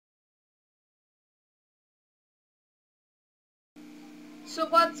So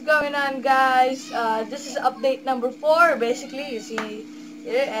what's going on, guys? This is update number 4. Basically, you see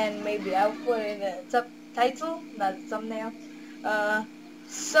here, and maybe I'll put in the subtitle, not the thumbnail. Uh,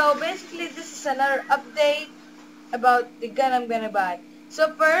 so basically, this is another update about the gun I'm gonna buy.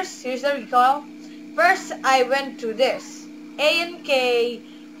 So first, here's the recall. First, I went to this A&K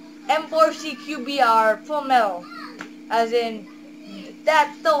M4C QBR full metal, as in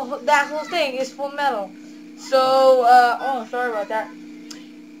that whole thing is full metal. So, oh, sorry about that.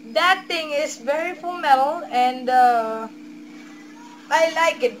 That thing is very full metal, and I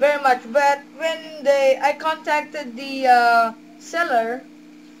like it very much. But when I contacted the seller,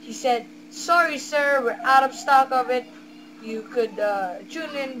 he said, "Sorry, sir, we're out of stock of it. You could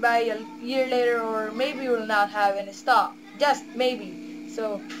tune in by a year later, or maybe we'll not have any stock. Just maybe."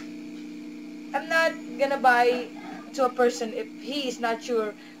 So I'm not gonna buy to a person if he is not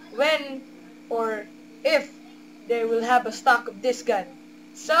sure when or if they will have a stock of this gun.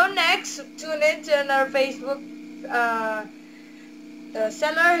 So next, tune in to another Facebook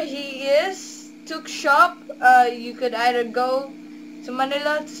seller. He is Took Shop. You could either go to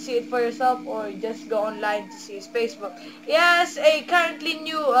Manila to see it for yourself, or just go online to see his Facebook. He has a currently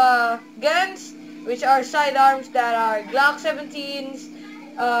new guns, which are sidearms that are Glock 17s,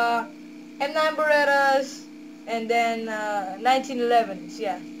 M9 Berettas, and then 1911s.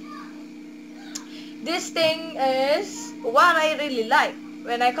 Yeah, this thing is what I really like.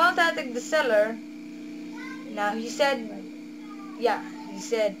 When I contacted the seller, now he said, yeah, he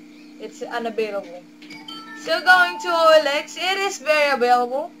said it's unavailable. So going to OLX, it is very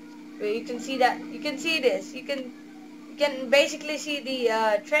available. You can see that. You can see this. You can basically see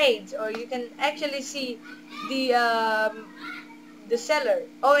the trades, or you can actually see the seller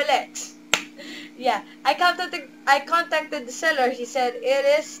OLX. Yeah, I contacted the seller. He said it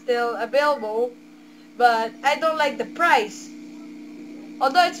is still available, but I don't like the price.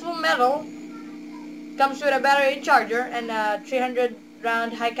 Although it's full metal, comes with a battery and charger and a 300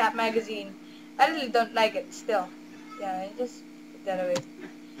 round high cap magazine. I really don't like it still. Yeah, I just put that away.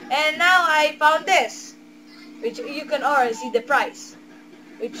 And now I found this, which you can already see the price,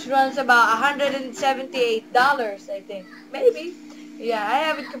 which runs about $178, I think. Maybe. Yeah, I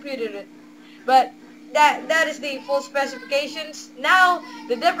haven't computed it. But that is the full specifications. Now,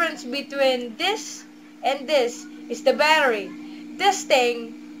 the difference between this and this is the battery. This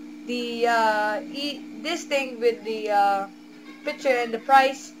thing, this thing with the picture and the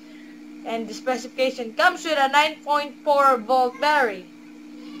price and the specification comes with a 9.4 volt battery.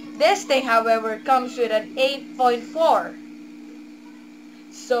 This thing, however, comes with an 8.4.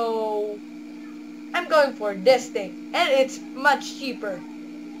 So I'm going for this thing, and it's much cheaper.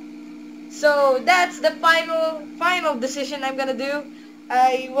 So that's the final decision I'm gonna do.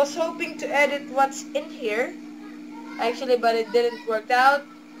 I was hoping to edit what's in here, actually, but it didn't work out.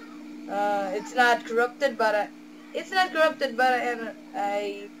 It's not corrupted, but I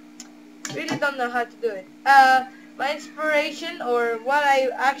really don't know how to do it. My inspiration, or what I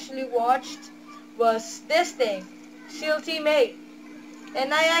actually watched, was this thing, SEAL Team 8.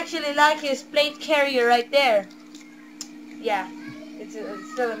 And I actually like his plate carrier right there. Yeah, it's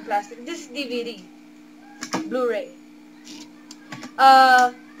still in plastic. This is DVD, Blu-ray.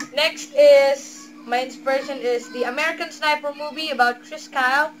 Uh, Next is, my inspiration is the American Sniper movie about Chris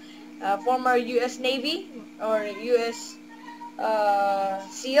Kyle, former U.S. Navy, or U.S.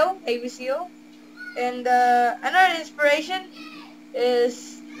 SEAL, Navy SEAL. And another inspiration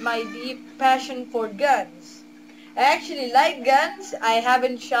is my deep passion for guns. I actually like guns. I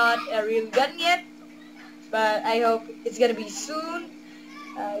haven't shot a real gun yet, but I hope it's gonna be soon.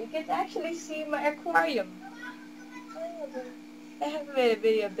 You can actually see my aquarium. I haven't made a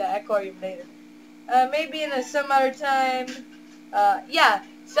video of the aquarium later. Maybe in some other time. Yeah,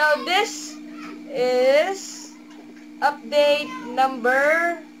 so this is update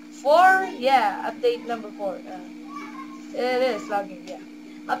number 4. Yeah, update number 4. It is logging, yeah.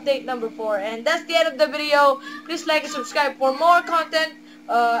 Update number 4. And that's the end of the video. Please like and subscribe for more content.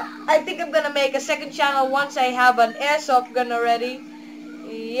 I think I'm gonna make a second channel once I have an airsoft gun already.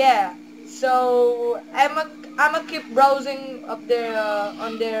 Yeah. So I'ma keep browsing up there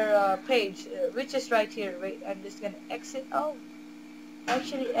on their page, which is right here. Wait, I'm just gonna exit. Oh,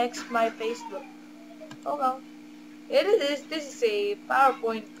 actually X my Facebook. Oh well. This is a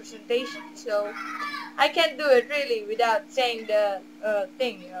PowerPoint presentation, so I can't do it really without saying the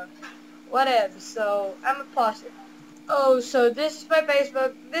thing, whatever. So I'm gonna pause it. Oh, so this is my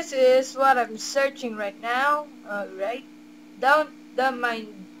Facebook. This is what I'm searching right now. Right? Don't mind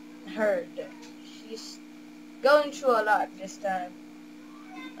her. She's going through a lot this time.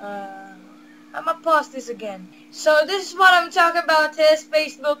 Uh, I'm gonna pause this again. So this is what I'm talking about, his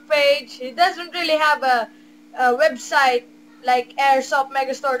Facebook page. He doesn't really have a website like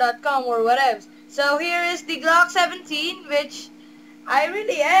airsoftmegastore.com or whatever. So here is the Glock 17, which I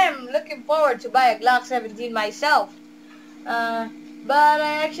really am looking forward to buy a Glock 17 myself. Uh, but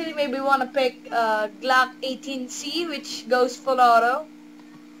I actually maybe want to pick Glock 18C, which goes full auto.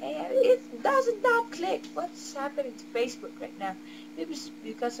 Hey, it doesn't not click. What's happening to Facebook right now? Maybe it's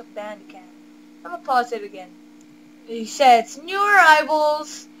because of Bandicam. I'm gonna pause it again. He says new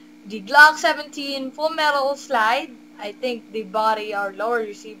arrivals, the Glock 17 full metal slide. I think the body or lower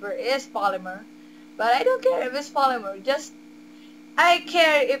receiver is polymer, but I don't care if it's polymer. Just I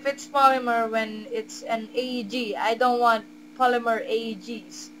care if it's polymer when it's an AEG. I don't want polymer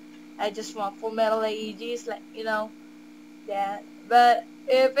AEGs. I just want full metal AEGs, like that. But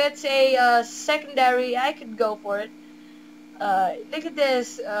if it's a secondary, I could go for it. Look at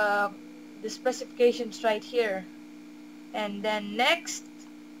this, the specifications right here. And then next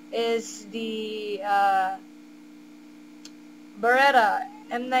is the Beretta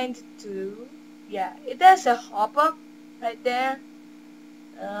M92. Yeah, it has a hop-up right there.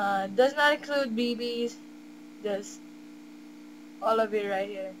 Does not include BBs. Just all of it right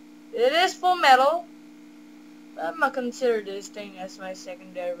here. It is full metal. I'm gonna consider this thing as my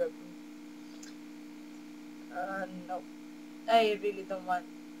secondary weapon. No, I really don't want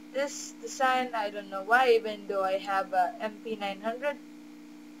this design. I don't know why, even though I have a MP900,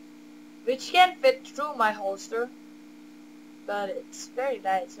 which can fit through my holster, but it's very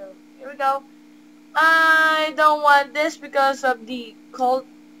light. So here we go. I don't want this because of the Colt,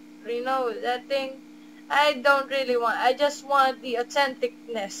 that thing. I don't really want. I just want the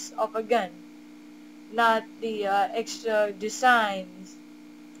authenticness of a gun, not the extra designs.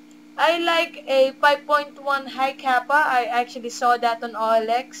 I like a 5.1 high kappa. I actually saw that on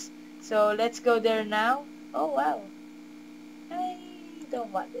OLX. So let's go there now. Oh wow. I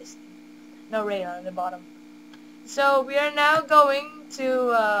don't want this. No rail on the bottom. So we are now going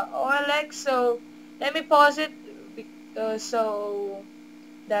to OLX. So let me pause it so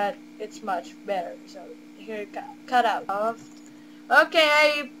that it's much better. So here, cut out. Okay,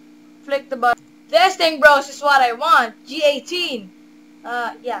 I flicked the button. This thing, bros, is what I want. G18.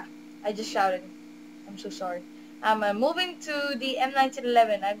 Yeah, I just shouted. I'm so sorry. I'm moving to the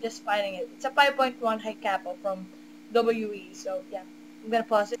M1911. I'm just finding it. It's a 5.1 high kappa from WE. So yeah, I'm gonna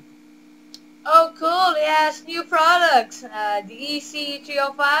pause it. Oh, cool! It has new products. The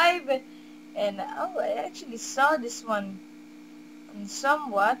EC305, and oh, I actually saw this one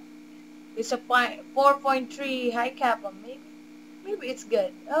somewhat. It's a 4.3 high kappa. Maybe it's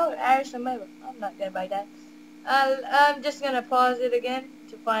good. Oh, Airsoft. I'm not gonna buy that. I'm just gonna pause it again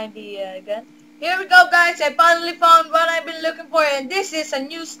to find the gun. Here we go, guys. I finally found what I've been looking for, and this is a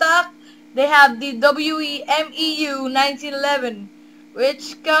new stock. They have the WEMEU 1911,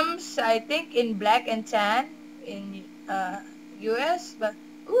 which comes, I think, in black and tan in US. But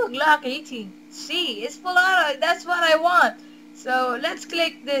ooh, Glock 18. See, it's full auto. That's what I want. So let's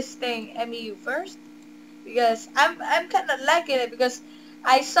click this thing MEU first, because I'm kind of liking it, because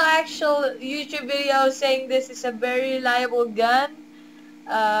I saw actual YouTube videos saying this is a very reliable gun.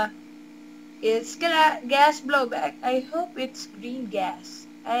 Uh, it's gonna gas blowback. I hope it's green gas.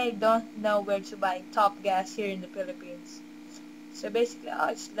 I don't know where to buy top gas here in the Philippines. So basically, oh,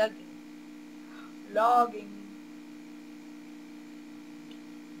 it's logging.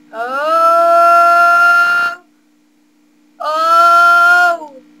 Oh,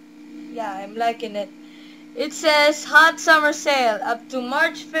 oh, yeah, I'm liking it. It says hot summer sale up to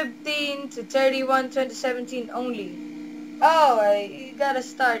March 15 to 31, 2017 only. Oh, you gotta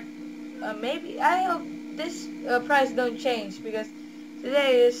start. Maybe I hope this price don't change, because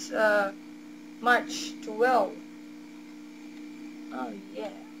today is March 12. Oh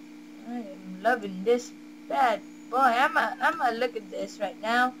yeah, I am loving this bad boy. I'm a look at this right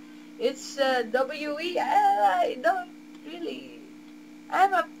now. It's WE. I don't really.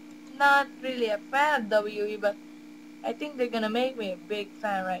 I'm not really a fan of WE, but I think they're gonna make me a big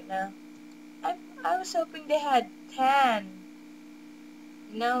fan right now. I was hoping they had tan.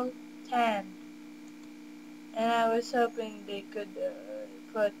 No, tan. And I was hoping they could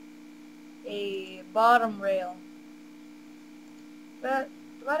put a bottom rail. But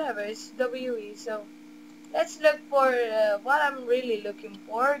whatever, it's WE. So let's look for what I'm really looking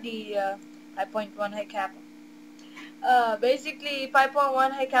for, the 5.1 high kappa. Basically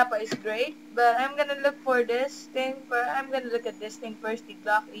 5.1 high kappa is great, but I'm gonna look for this thing. I'm gonna look at this thing first, the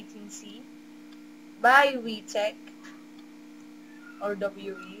Glock 18C by WeTech or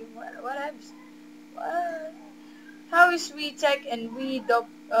WE. What? How is WeTech and W?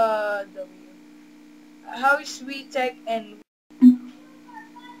 how is we tech and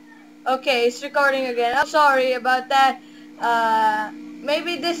okay, it's recording again. I'm sorry about that.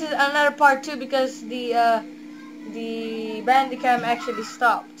 Maybe this is another part too because the Bandicam actually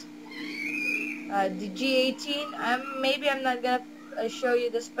stopped. The G18. Maybe I'm not gonna show you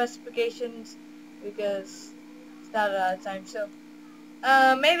the specifications because it's not a lot of time. So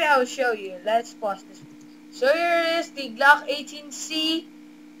maybe I'll show you. Let's pause this. So here it is, the Glock 18C.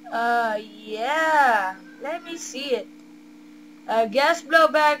 Yeah, let me see it. Gas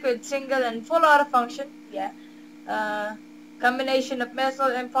blowback with single and full auto function. Yeah. Uh, Combination of metal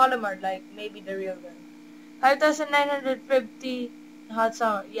and polymer, like maybe the real gun. 5,950 hot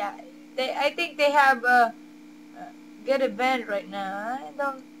summer. Yeah. I think they have a good event right now. I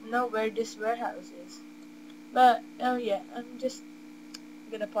don't know where this warehouse is. But, oh yeah, I'm just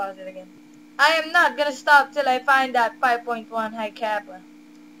gonna pause it again. I am not gonna stop till I find that 5.1 high kappa.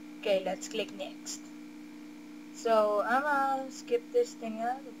 Okay, let's click next. So I'm gonna skip this thing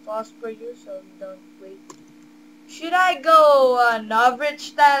out and pause for you so you don't wait. Should I go average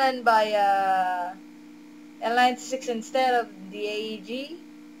style and buy L96 instead of the AEG?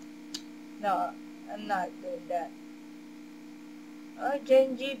 No, I'm not doing that. Oh,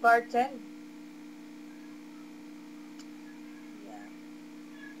 JNG bar 10. Yeah,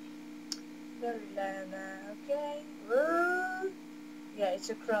 don't rely on that. Okay. Woo. Yeah, it's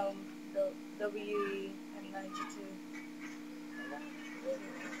a Chrome WE M92.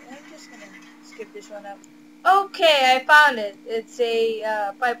 I'm just gonna skip this one up. Okay, I found it. It's a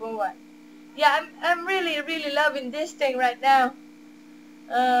 5.1. Yeah, I'm really loving this thing right now.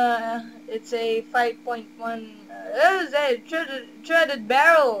 It's a 5.1. Oh, is that threaded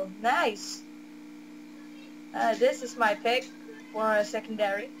barrel? Nice. This is my pick for a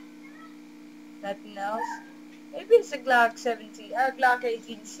secondary. Nothing else. Maybe it's a Glock 17, Glock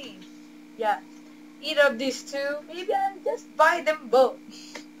 18C. Yeah, either of these two. Maybe I'll just buy them both.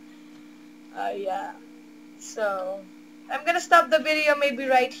 Yeah. So I'm gonna stop the video maybe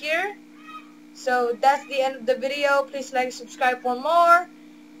right here. So that's the end of the video. Please like, subscribe for more,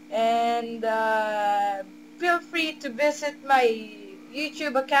 and feel free to visit my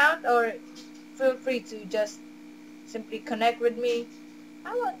YouTube account, or feel free to just simply connect with me.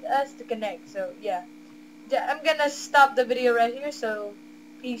 I want us to connect, so yeah. I'm gonna stop the video right here, so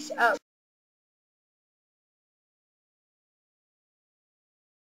peace out.